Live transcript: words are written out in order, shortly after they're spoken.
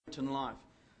in life.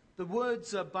 The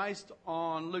words are based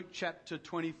on Luke chapter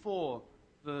 24,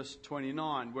 verse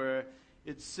 29, where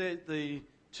it said the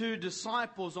two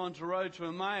disciples on the road to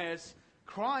Emmaus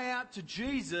cry out to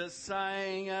Jesus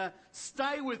saying,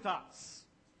 stay with us,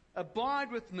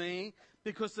 abide with me,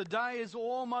 because the day is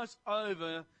almost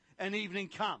over and evening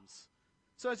comes.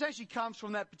 So it actually comes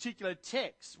from that particular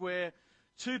text where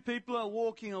two people are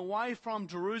walking away from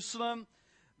Jerusalem.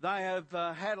 They have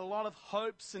had a lot of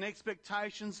hopes and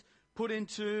expectations put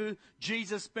into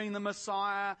Jesus being the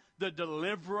Messiah, the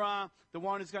deliverer, the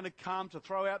one who's going to come to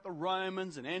throw out the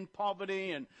Romans and end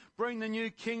poverty and bring the new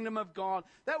kingdom of God.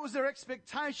 That was their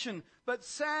expectation. But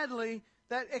sadly,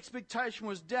 that expectation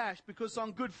was dashed because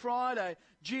on Good Friday,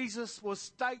 Jesus was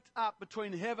staked up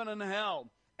between heaven and hell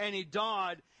and he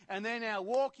died. And they're now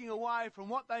walking away from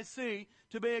what they see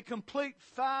to be a complete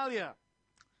failure.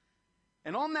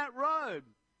 And on that road,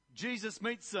 Jesus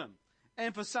meets them.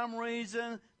 And for some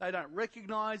reason, they don't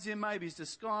recognize him. Maybe he's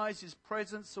disguised, his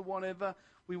presence or whatever.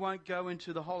 We won't go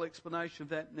into the whole explanation of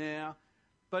that now.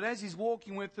 But as he's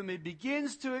walking with them, he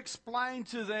begins to explain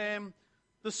to them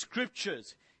the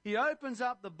scriptures. He opens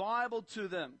up the Bible to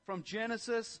them from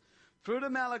Genesis through to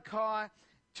Malachi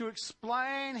to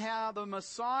explain how the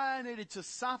Messiah needed to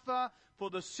suffer for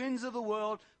the sins of the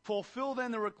world, fulfill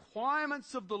then the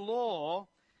requirements of the law.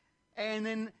 And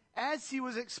then as he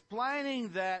was explaining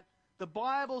that, the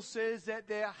Bible says that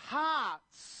their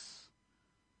hearts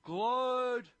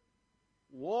glowed,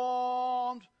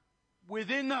 warmed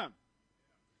within them.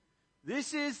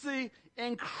 This is the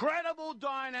incredible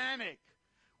dynamic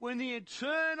when the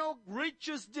eternal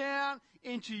reaches down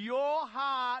into your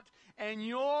heart and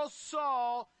your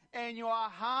soul and your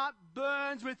heart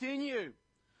burns within you.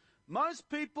 Most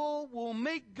people will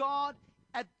meet God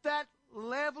at that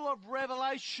level of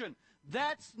revelation.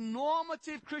 That's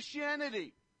normative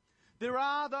Christianity. There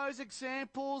are those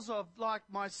examples of, like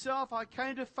myself, I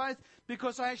came to faith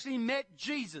because I actually met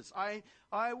Jesus. I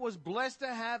was blessed to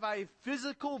have a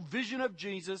physical vision of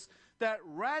Jesus that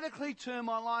radically turned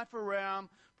my life around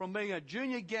from being a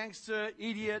junior gangster,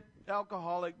 idiot,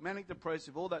 alcoholic, manic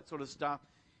depressive, all that sort of stuff,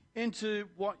 into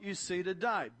what you see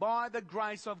today, by the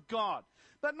grace of God.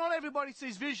 But not everybody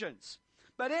sees visions.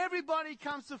 But everybody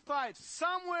comes to faith.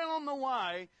 Somewhere along the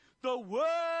way, the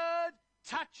Word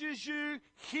touches you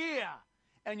here,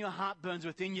 and your heart burns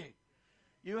within you.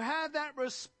 You have that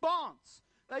response.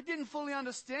 They didn't fully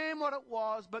understand what it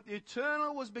was, but the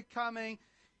eternal was becoming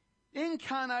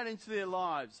incarnate into their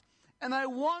lives. And they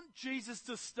want Jesus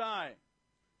to stay.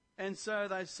 And so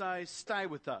they say, stay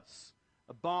with us.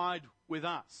 Abide with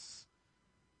us.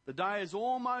 The day is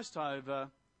almost over,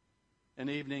 and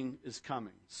evening is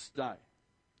coming. Stay.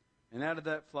 And out of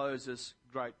that flows this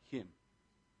great hymn.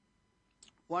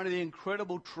 One of the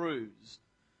incredible truths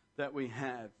that we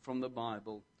have from the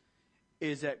Bible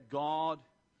is that God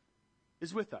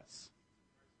is with us.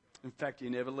 In fact, he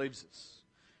never leaves us.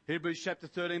 Hebrews chapter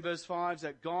 13 verse 5 is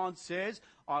that God says,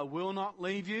 I will not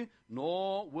leave you,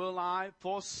 nor will I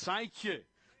forsake you.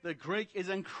 The Greek is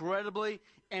incredibly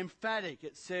emphatic.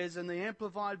 It says in the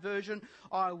Amplified Version,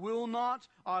 I will not,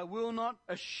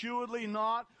 assuredly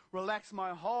not, relax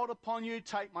my hold upon you,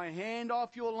 take my hand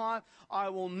off your life. I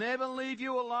will never leave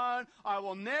you alone. I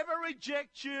will never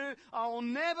reject you. I will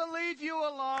never leave you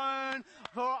alone,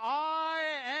 for I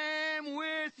am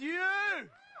with you.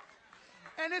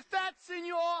 And if that's in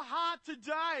your heart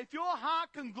today, if your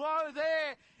heart can glow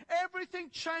there, everything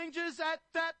changes at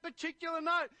that particular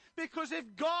note. Because if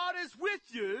God is with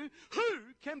you, who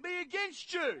can be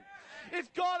against you?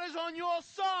 If God is on your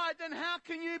side, then how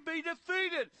can you be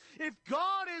defeated? If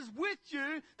God is with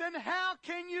you, then how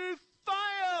can you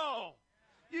fail?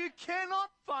 You cannot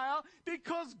fail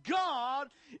because God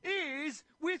is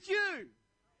with you.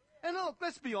 And look,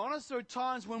 let's be honest, there are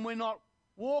times when we're not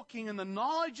walking in the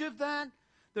knowledge of that.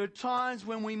 There are times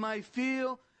when we may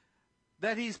feel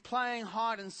that he's playing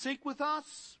hide and seek with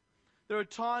us. There are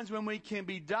times when we can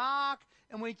be dark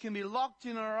and we can be locked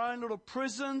in our own little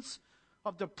prisons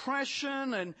of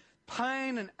depression and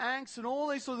pain and angst and all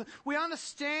these sorts of things. We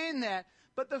understand that,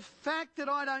 but the fact that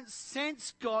I don't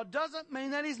sense God doesn't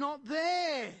mean that he's not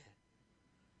there.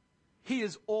 He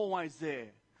is always there.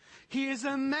 He is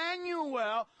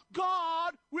Emmanuel,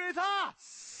 God with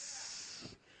us.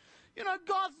 You know,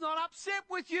 God's not upset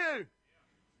with you.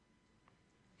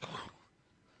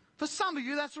 For some of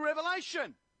you, that's a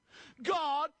revelation.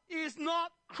 God is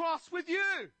not cross with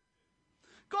you.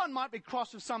 God might be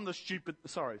cross with some of the stupid...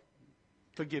 Sorry,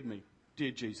 forgive me,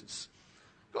 dear Jesus.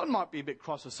 God might be a bit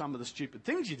cross with some of the stupid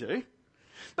things you do.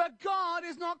 But God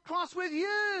is not cross with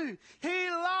you. He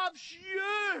loves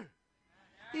you.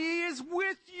 He is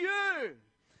with you.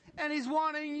 And He's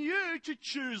wanting you to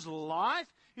choose life.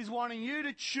 He's wanting you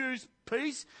to choose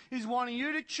peace. He's wanting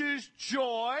you to choose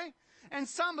joy. And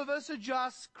some of us are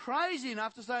just crazy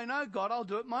enough to say, no, God, I'll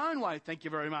do it my own way. Thank you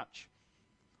very much.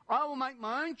 I will make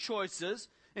my own choices.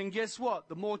 And guess what?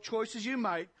 The more choices you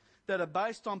make that are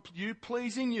based on you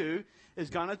pleasing you is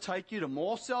going to take you to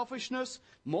more selfishness,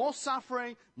 more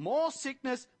suffering, more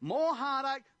sickness, more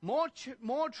heartache,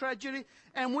 more tragedy.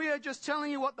 And we are just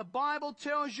telling you what the Bible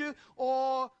tells you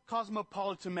or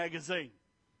Cosmopolitan magazine.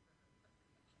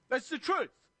 That's the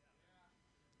truth.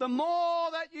 The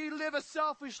more that you live a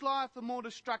selfish life, the more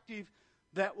destructive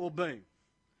that will be.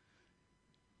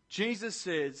 Jesus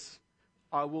says,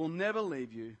 I will never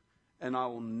leave you and I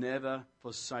will never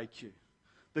forsake you.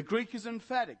 The Greek is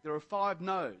emphatic. There are 5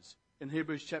 no's in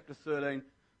Hebrews chapter 13,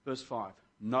 verse 5.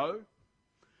 No,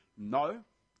 no,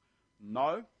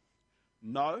 no,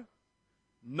 no,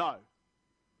 no.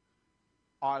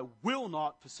 I will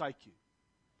not forsake you.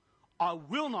 I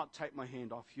will not take my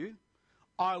hand off you.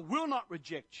 I will not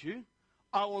reject you.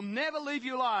 I will never leave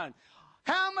you alone.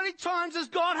 How many times does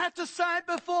God have to say it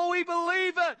before we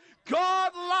believe it?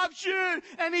 God loves you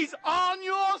and He's on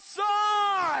your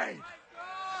side.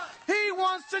 He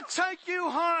wants to take you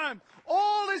home.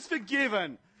 All is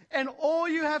forgiven. And all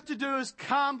you have to do is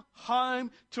come home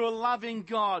to a loving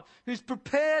God who's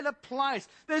prepared a place.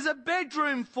 There's a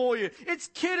bedroom for you. It's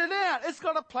kitted out. It's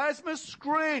got a plasma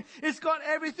screen. It's got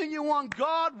everything you want.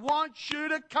 God wants you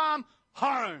to come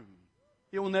home.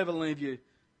 He will never leave you,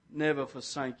 never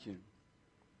forsake you.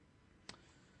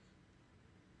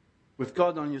 With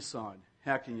God on your side,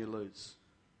 how can you lose?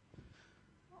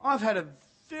 I've had a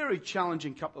very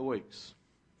challenging couple of weeks.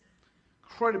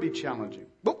 Incredibly challenging.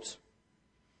 Whoops.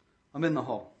 I'm in the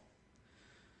hole.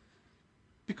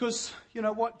 Because, you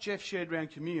know, what Jeff shared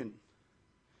around communion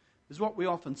is what we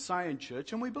often say in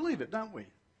church, and we believe it, don't we?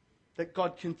 That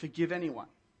God can forgive anyone.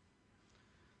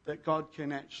 That God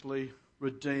can actually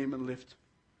redeem and lift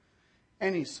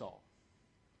any soul.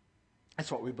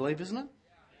 That's what we believe, isn't it?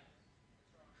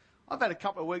 I've had a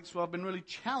couple of weeks where I've been really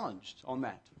challenged on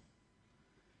that.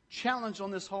 Challenged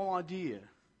on this whole idea.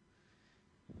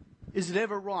 Is it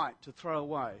ever right to throw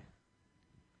away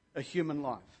a human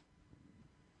life?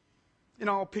 You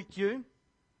know, I'll pick you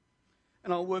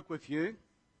and I'll work with you.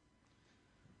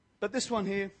 But this one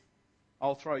here,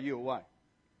 I'll throw you away.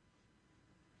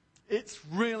 It's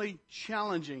really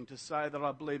challenging to say that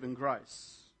I believe in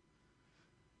grace.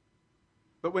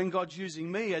 But when God's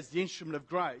using me as the instrument of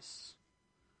grace,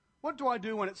 what do I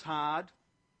do when it's hard?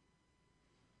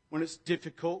 When it's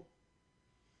difficult?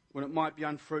 When it might be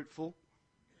unfruitful?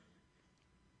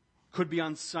 Could be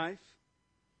unsafe?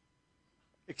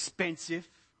 Expensive?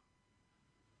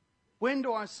 When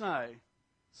do I say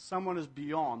someone is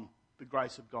beyond the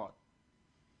grace of God?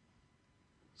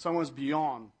 Someone's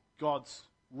beyond God's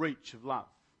reach of love.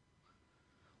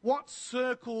 What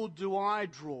circle do I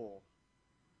draw?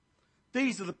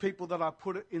 These are the people that I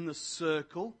put in the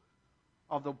circle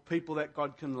of the people that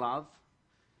God can love,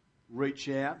 reach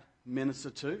out, minister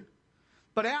to.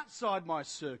 But outside my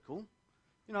circle,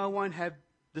 you know, I won't have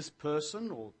this person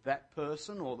or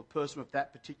the person with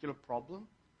that particular problem.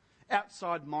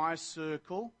 Outside my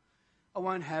circle, I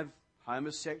won't have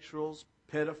homosexuals,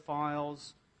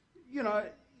 pedophiles. You know,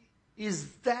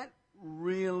 is that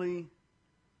really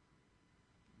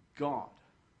God?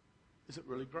 Is it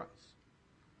really grace?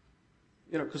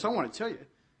 You know, because I want to tell you,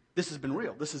 this has been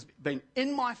real. This has been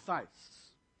in my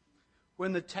face.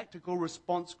 When the tactical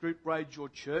response group raids your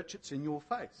church, it's in your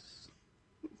face.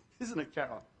 Isn't it,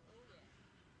 Carol?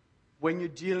 When you're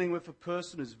dealing with a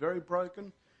person who's very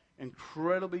broken,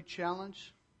 incredibly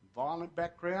challenged, violent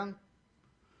background,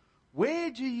 where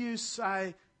do you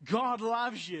say, God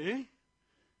loves you,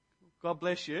 God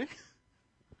bless you?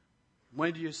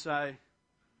 When do you say,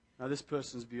 no, this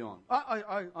person's beyond?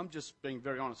 I'm just being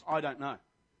very honest. I don't know.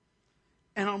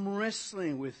 And I'm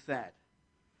wrestling with that.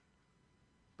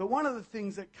 But one of the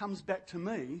things that comes back to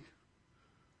me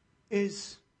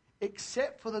is,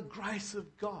 except for the grace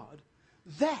of God,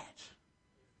 that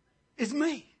is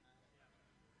me.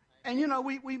 And, you know,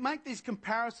 we make these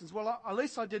comparisons. Well, at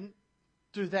least I didn't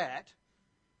do that.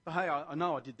 But, hey, I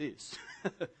know I did this.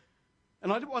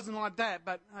 And it wasn't like that,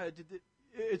 but hey, I did it.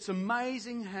 It's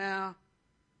amazing how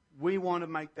we want to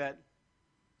make that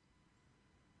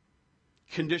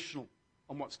conditional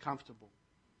on what's comfortable.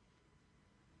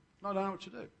 No, I don't know what to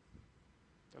do.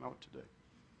 Don't know what to do.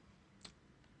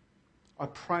 I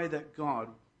pray that God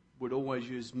would always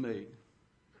use me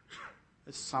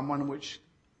as someone which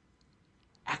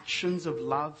actions of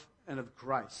love and of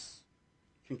grace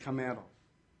can come out of.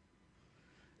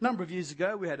 A number of years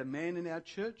ago, we had a man in our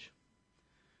church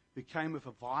who came with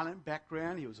a violent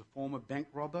background. He was a former bank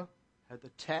robber, had the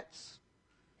tats,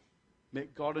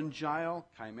 met God in jail,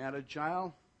 came out of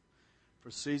jail. For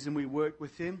a season we worked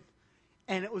with him.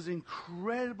 And it was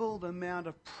incredible the amount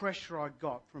of pressure I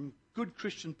got from good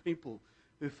Christian people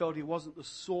who felt he wasn't the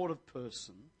sort of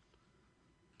person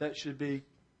that should be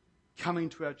coming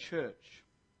to our church.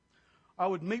 I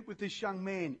would meet with this young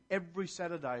man every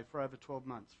Saturday for over 12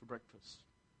 months for breakfast.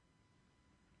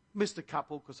 Missed a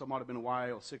couple because I might have been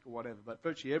away or sick or whatever, but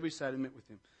virtually every Saturday I met with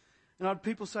him. And I had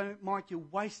people say, Mike, you're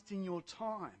wasting your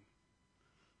time.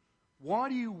 Why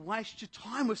do you waste your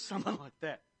time with someone like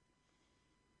that?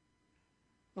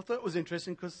 I thought it was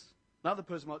interesting because another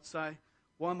person might say,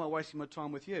 why am I wasting my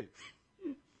time with you?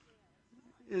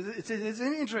 It's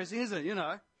interesting, isn't it, you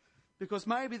know? Because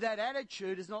maybe that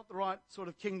attitude is not the right sort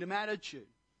of kingdom attitude.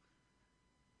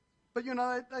 But, you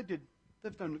know, they did.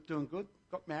 They've done doing good,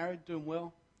 got married, doing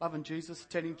well, loving Jesus,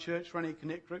 attending church, running a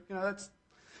connect group. You know,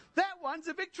 that one's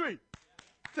a victory.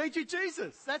 Thank you,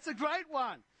 Jesus. That's a great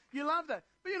one. You love that.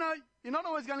 But, you know, you're not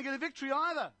always going to get a victory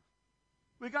either.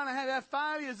 We're going to have our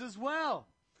failures as well.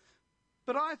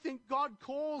 But I think God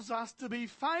calls us to be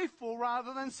faithful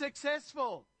rather than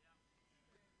successful.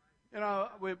 You know,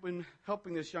 we've been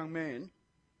helping this young man,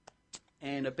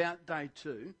 and about day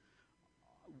 2,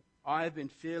 I have been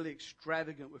fairly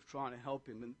extravagant with trying to help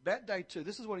him. And about day 2,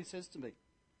 this is what he says to me.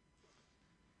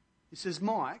 He says,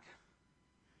 Mike,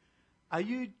 are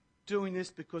you doing this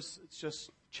because it's just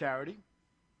charity?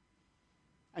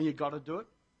 And you've got to do it?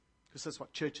 Because that's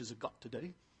what churches have got to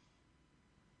do.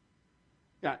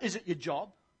 Now, is it your job?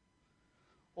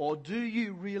 Or do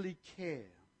you really care?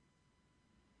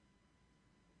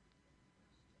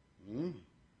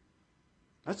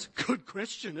 That's a good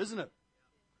question, isn't it?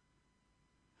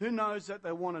 Who knows that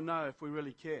they want to know if we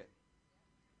really care?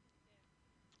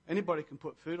 Anybody can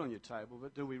put food on your table,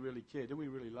 but do we really care? Do we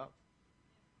really love?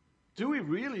 Do we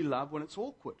really love when it's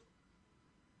awkward?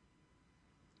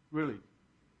 Really?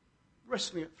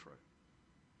 Wrestling it through.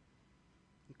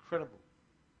 Incredible.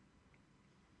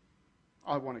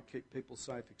 I want to keep people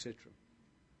safe, etc.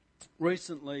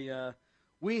 Recently,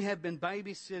 we have been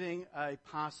babysitting a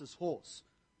pastor's horse.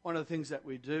 One of the things that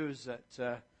we do is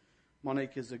that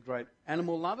Monique is a great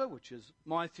animal lover, which is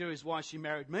my theory is why she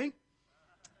married me.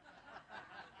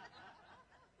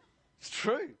 It's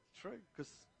true,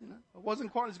 because you know I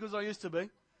wasn't quite as good as I used to be.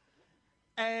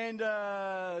 And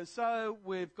so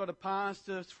we've got a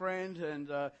pastor's friend, and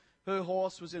her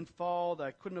horse was in foal.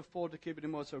 They couldn't afford to keep it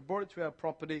anymore, so we brought it to our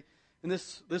property. And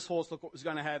this horse looked was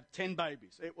going to have 10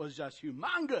 babies. It was just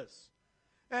humongous.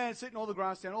 And sitting all the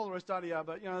grass down, all the rest of it.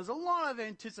 But, you know, there's a lot of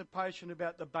anticipation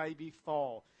about the baby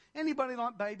foal. Anybody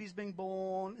like babies being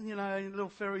born, you know, little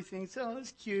furry things? Oh,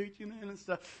 it's cute, you know, and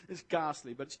stuff. It's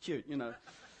ghastly, but it's cute, you know.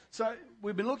 So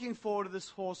we've been looking forward to this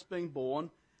horse being born.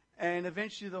 And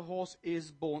eventually the horse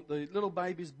is born. The little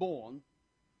baby's born.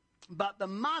 But the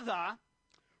mother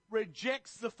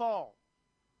rejects the foal.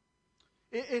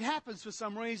 It happens for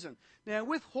some reason. Now,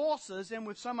 with horses and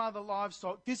with some other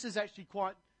livestock, this is actually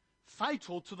quite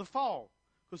fatal to the foal.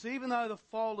 Because even though the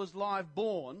foal is live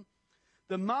born,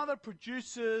 the mother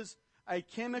produces a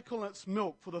chemical in its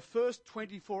milk for the first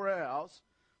 24 hours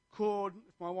called,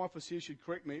 if my wife was here, she'd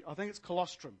correct me, I think it's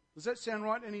colostrum. Does that sound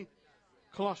right? Any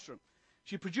colostrum?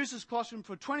 She produces colostrum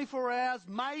for 24 hours,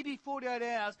 maybe 48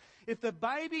 hours. If the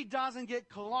baby doesn't get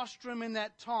colostrum in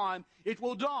that time, it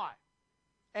will die.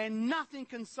 And nothing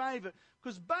can save it.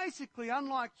 Because basically,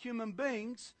 unlike human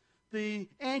beings, the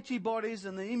antibodies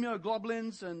and the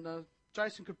immunoglobulins, and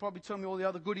Jason could probably tell me all the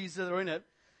other goodies that are in it,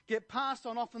 get passed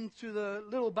on often to the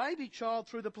little baby child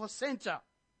through the placenta.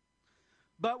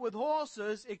 But with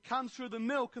horses, it comes through the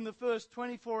milk in the first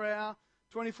 24 hours,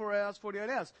 48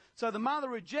 hours. So the mother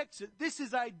rejects it. This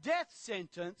is a death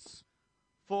sentence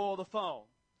for the foal.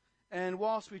 And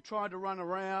whilst we tried to run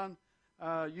around,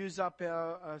 use up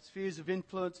our spheres of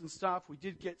influence and stuff, we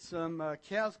did get some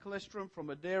cow's colostrum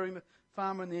from a dairy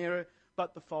farmer in the area,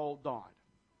 but the foal died.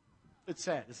 It's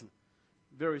sad, isn't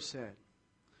it? Very sad.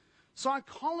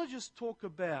 Psychologists talk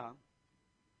about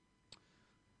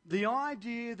the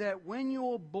idea that when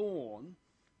you're born,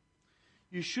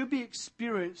 you should be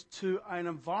experienced to an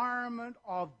environment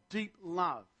of deep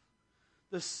love,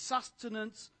 the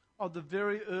sustenance of the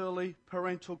very early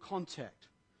parental contact.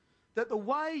 That the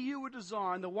way you were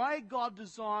designed, the way God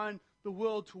designed the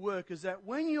world to work, is that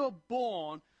when you're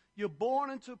born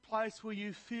into a place where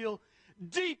you feel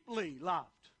deeply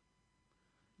loved,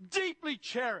 deeply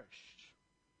cherished.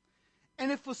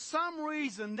 And if for some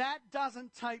reason that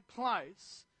doesn't take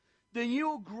place, then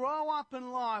you'll grow up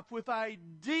in life with a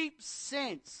deep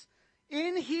sense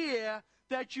in here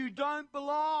that you don't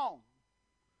belong.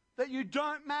 that you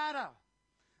don't matter,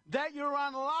 that you're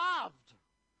unloved.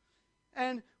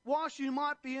 And whilst you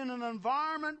might be in an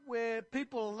environment where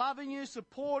people are loving you,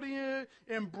 supporting you,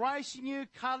 embracing you,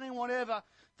 cuddling, whatever,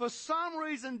 for some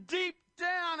reason deep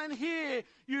down in here,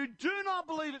 you do not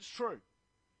believe it's true.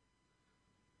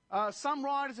 Some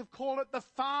writers have called it the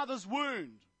father's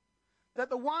wound. That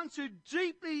the ones who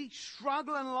deeply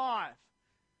struggle in life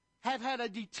have had a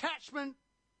detachment,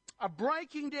 a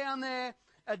breaking down there,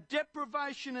 a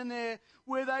deprivation in there,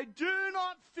 where they do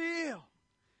not feel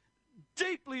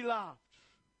deeply loved,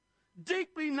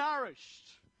 deeply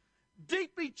nourished,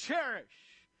 deeply cherished,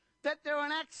 that they're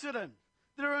an accident,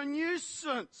 they're a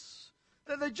nuisance,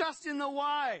 that they're just in the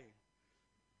way,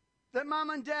 that mum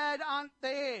and dad aren't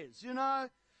theirs,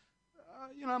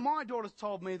 my daughter's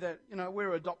told me that,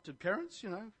 we're adopted parents,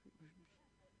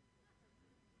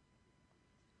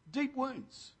 Deep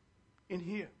wounds in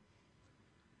here.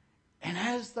 And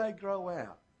as they grow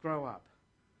up,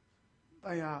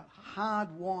 they are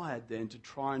hardwired then to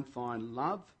try and find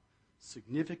love,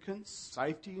 significance,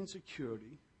 safety and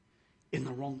security in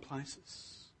the wrong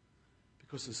places.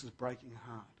 Because this is breaking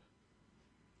hard.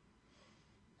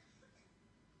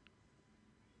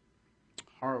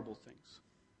 Horrible things.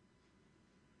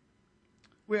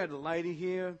 We had a lady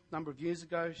here a number of years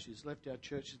ago. She's left our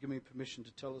church. She's given me permission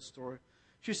to tell her story.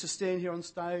 She used to stand here on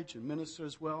stage and minister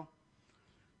as well.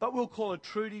 But we'll call her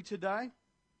Trudy today.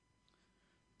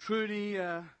 Trudy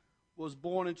was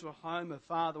born into a home. Her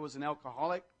father was an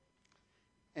alcoholic.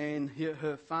 And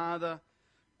her father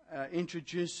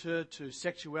introduced her to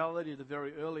sexuality at a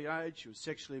very early age. She was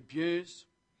sexually abused.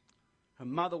 Her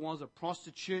mother was a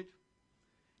prostitute.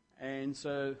 And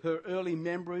so her early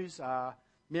memories are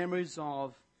memories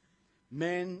of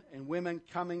men and women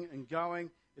coming and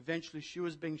going. Eventually she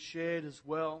was being shared as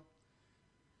well.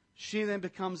 She then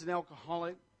becomes an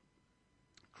alcoholic,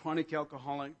 chronic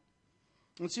alcoholic.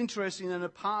 And it's interesting that a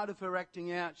part of her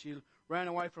acting out, she ran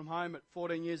away from home at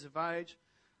 14 years of age,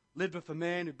 lived with a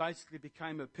man who basically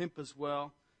became a pimp as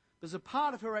well. There's a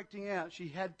part of her acting out, she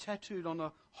had tattooed on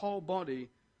her whole body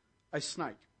a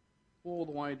snake, all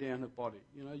the way down her body.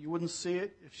 You wouldn't see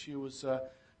it if she was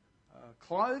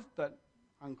clothed, but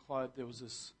unclothed there was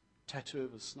this tattoo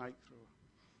of a snake through her.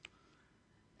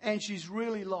 And she's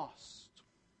really lost,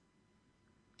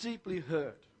 deeply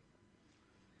hurt.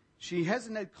 She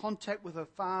hasn't had contact with her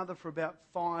father for about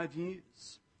 5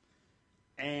 years.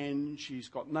 And she's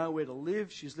got nowhere to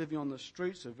live. She's living on the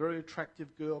streets, a very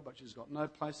attractive girl, but she's got no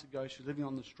place to go. She's living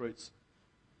on the streets.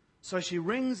 So she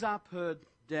rings up her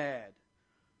dad,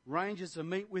 arranges to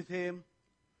meet with him,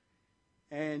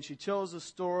 and she tells a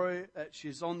story that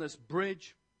she's on this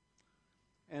bridge,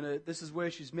 and this is where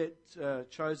she's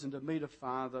chosen to meet her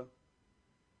father.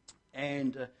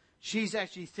 And she's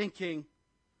actually thinking,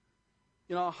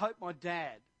 I hope my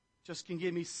dad just can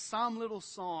give me some little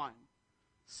sign,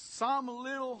 some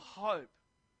little hope,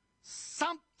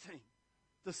 something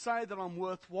to say that I'm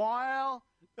worthwhile,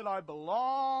 that I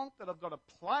belong, that I've got a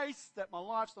place, that my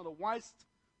life's not a waste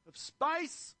of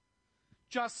space.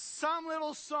 Just some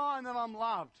little sign that I'm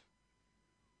loved.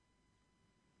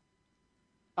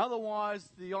 Otherwise,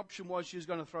 the option was she was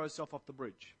going to throw herself off the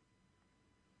bridge.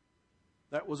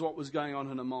 That was what was going on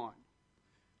in her mind.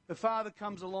 Her father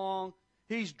comes along.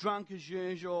 He's drunk as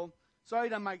usual. So he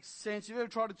doesn't make sense. Have you ever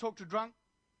tried to talk to drunk?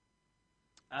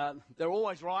 They're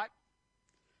always right.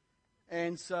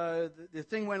 And so the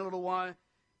thing went a little while.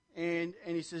 And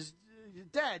he says,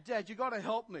 Dad, you got to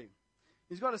help me.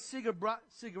 He's got a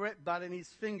cigarette butt in his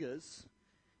fingers,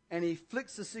 and he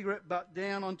flicks the cigarette butt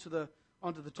down onto the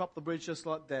top of the bridge just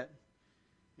like that.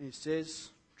 And he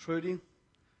says, Trudy,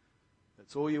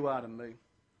 that's all you are to me,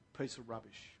 a piece of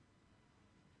rubbish.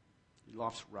 Your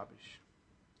life's rubbish.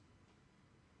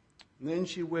 And then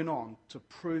she went on to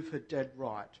prove her dad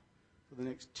right for the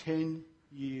next 10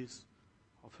 years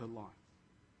of her life.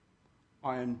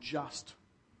 I am just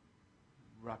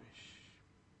rubbish.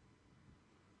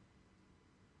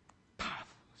 Powerful,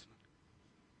 isn't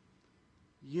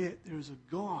it? Yet there is a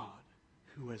God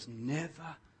who has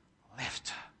never left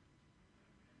her,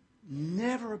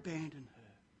 never abandoned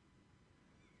her.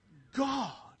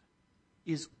 God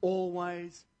is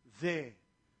always there.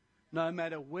 No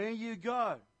matter where you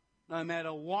go, no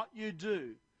matter what you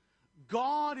do,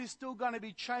 God is still going to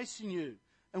be chasing you.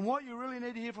 And what you really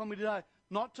need to hear from me today,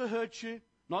 not to hurt you,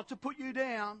 not to put you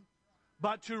down,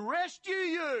 but to rescue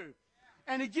you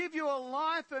and to give you a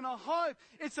life and a hope.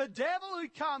 It's the devil who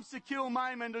comes to kill,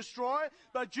 maim, and destroy,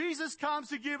 but Jesus comes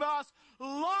to give us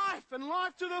life and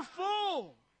life to the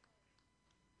full.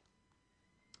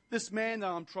 This man that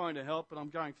I'm trying to help, and I'm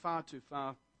going far too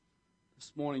far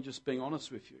this morning, just being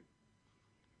honest with you.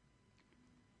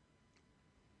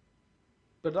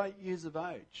 But at 8 years of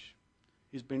age,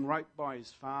 he's been raped by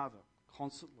his father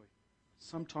constantly,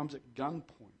 sometimes at gunpoint.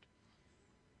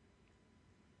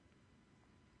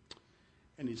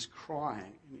 And he's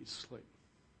crying in his sleep.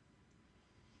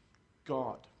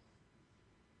 God,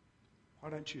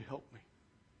 why don't you help me?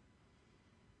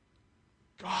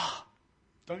 God,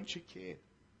 don't you care?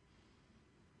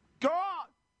 God,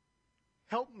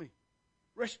 help me.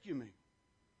 Rescue me.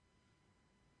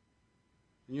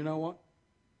 And you know what?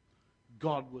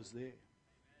 God was there.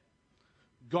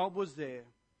 God was there.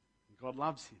 God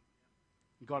loves him.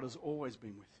 God has always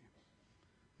been with him.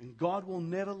 And God will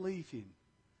never leave him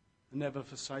and never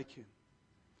forsake him.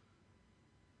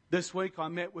 This week I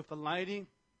met with a lady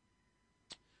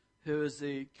who is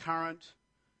the current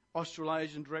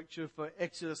Australasian director for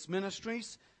Exodus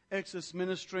Ministries. Exodus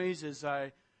Ministries is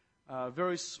a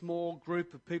very small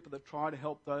group of people that try to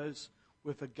help those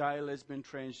with a gay, lesbian,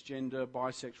 transgender,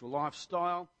 bisexual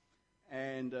lifestyle.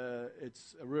 And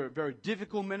it's a very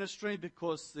difficult ministry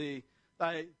because they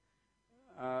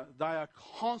are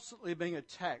constantly being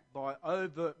attacked by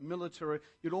overt military,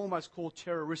 you'd almost call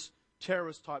terrorist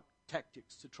type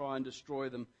tactics to try and destroy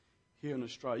them here in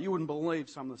Australia. You wouldn't believe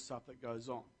some of the stuff that goes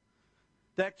on.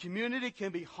 That community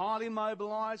can be highly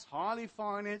mobilised, highly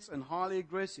financed and highly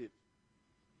aggressive.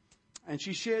 And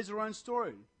she shares her own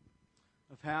story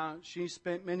of how she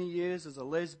spent many years as a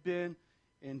lesbian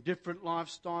in different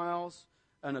lifestyles,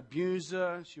 an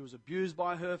abuser. She was abused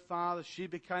by her father. She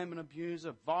became an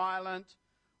abuser, violent,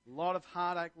 a lot of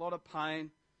heartache, a lot of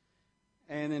pain.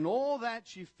 And in all that,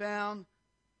 she found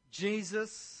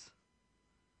Jesus.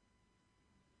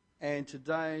 And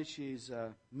today she's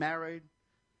married,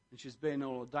 and she's been an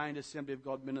ordained Assembly of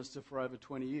God minister for over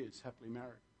 20 years, happily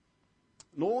married.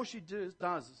 And all she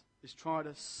does is try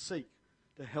to seek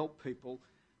to help people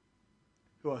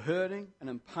who are hurting and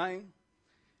in pain.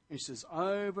 And she says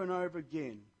over and over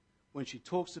again, when she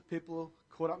talks to people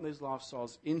caught up in these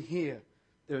lifestyles, in here,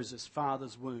 there is this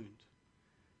father's wound.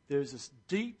 There is this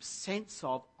deep sense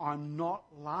of, I'm not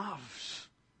loved.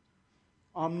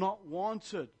 I'm not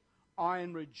wanted. I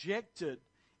am rejected.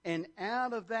 And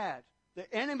out of that,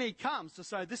 the enemy comes to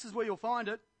say, this is where you'll find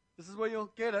it. This is where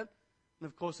you'll get it. And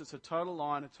of course, it's a total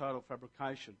lie and a total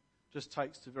fabrication. Just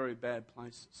takes to very bad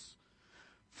places.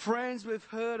 Friends, we've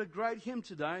heard a great hymn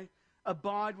today,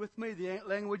 Abide With Me. The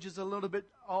language is a little bit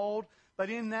old, but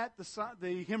in that,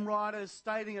 the hymn writer is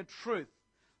stating a truth,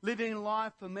 living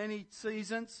life for many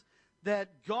seasons,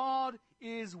 that God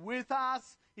is with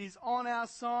us, He's on our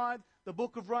side. The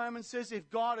book of Romans says, if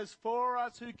God is for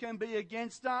us, who can be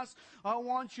against us? I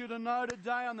want you to know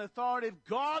today on the authority of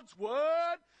God's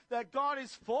word that God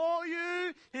is for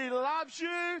you. He loves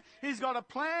you. He's got a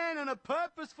plan and a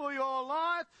purpose for your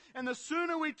life. And the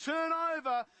sooner we turn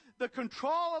over the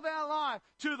control of our life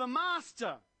to the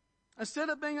Master, instead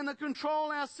of being in the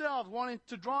control ourselves, wanting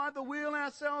to drive the wheel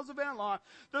ourselves of our life,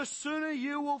 the sooner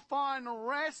you will find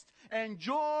rest and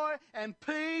joy and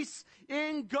peace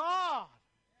in God.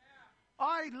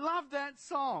 I love that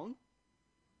song.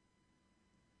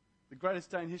 The greatest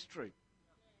day in history.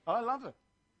 I love it.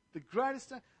 The greatest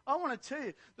day. I want to tell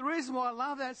you, the reason why I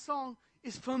love that song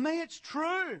is, for me, it's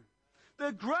true.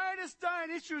 The greatest day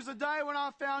in history was the day when I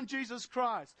found Jesus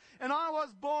Christ. And I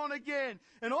was born again.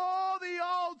 And all the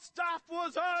old stuff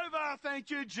was over. Thank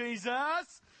you,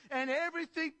 Jesus. And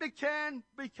everything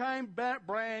became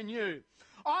brand new.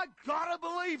 I got to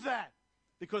believe that.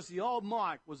 Because the old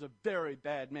Mike was a very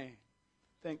bad man.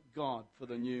 Thank God for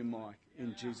the new Mike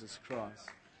in Jesus Christ.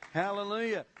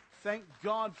 Hallelujah. Thank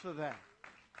God for that.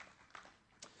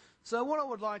 So what I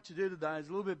would like to do today is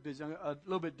a little bit busy, a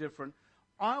little bit different.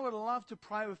 I would love to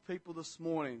pray with people this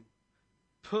morning,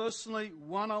 personally,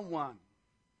 one-on-one.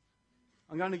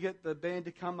 I'm going to get the band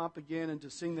to come up again and to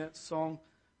sing that song,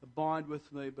 Abide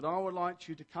With Me. But I would like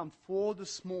you to come forward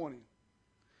this morning.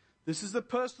 This is the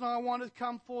person I want to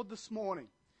come forward this morning.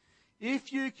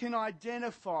 If you can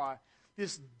identify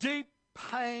this deep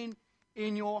pain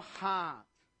in your heart,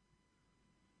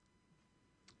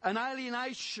 an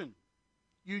alienation,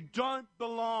 you don't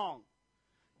belong,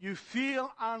 you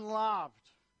feel unloved,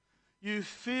 you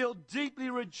feel deeply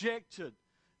rejected,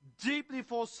 deeply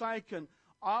forsaken,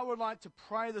 I would like to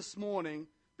pray this morning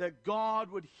that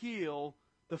God would heal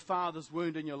the Father's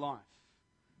wound in your life.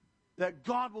 That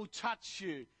God will touch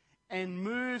you and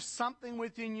move something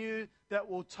within you that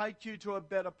will take you to a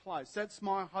better place. That's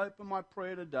my hope and my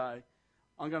prayer today.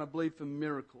 I'm going to believe for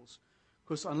miracles.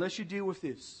 Because unless you deal with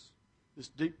this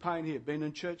deep pain here, being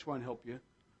in church won't help you.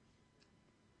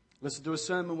 Listen to a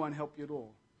sermon won't help you at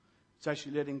all. It's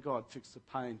actually letting God fix the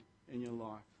pain in your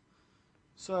life.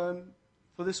 So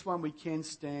for this one, we can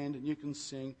stand and you can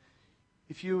sing.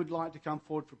 If you would like to come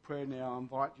forward for prayer now, I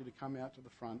invite you to come out to the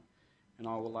front and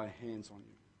I will lay hands on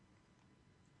you.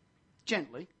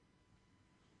 Gently.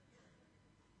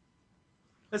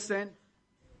 Let's stand.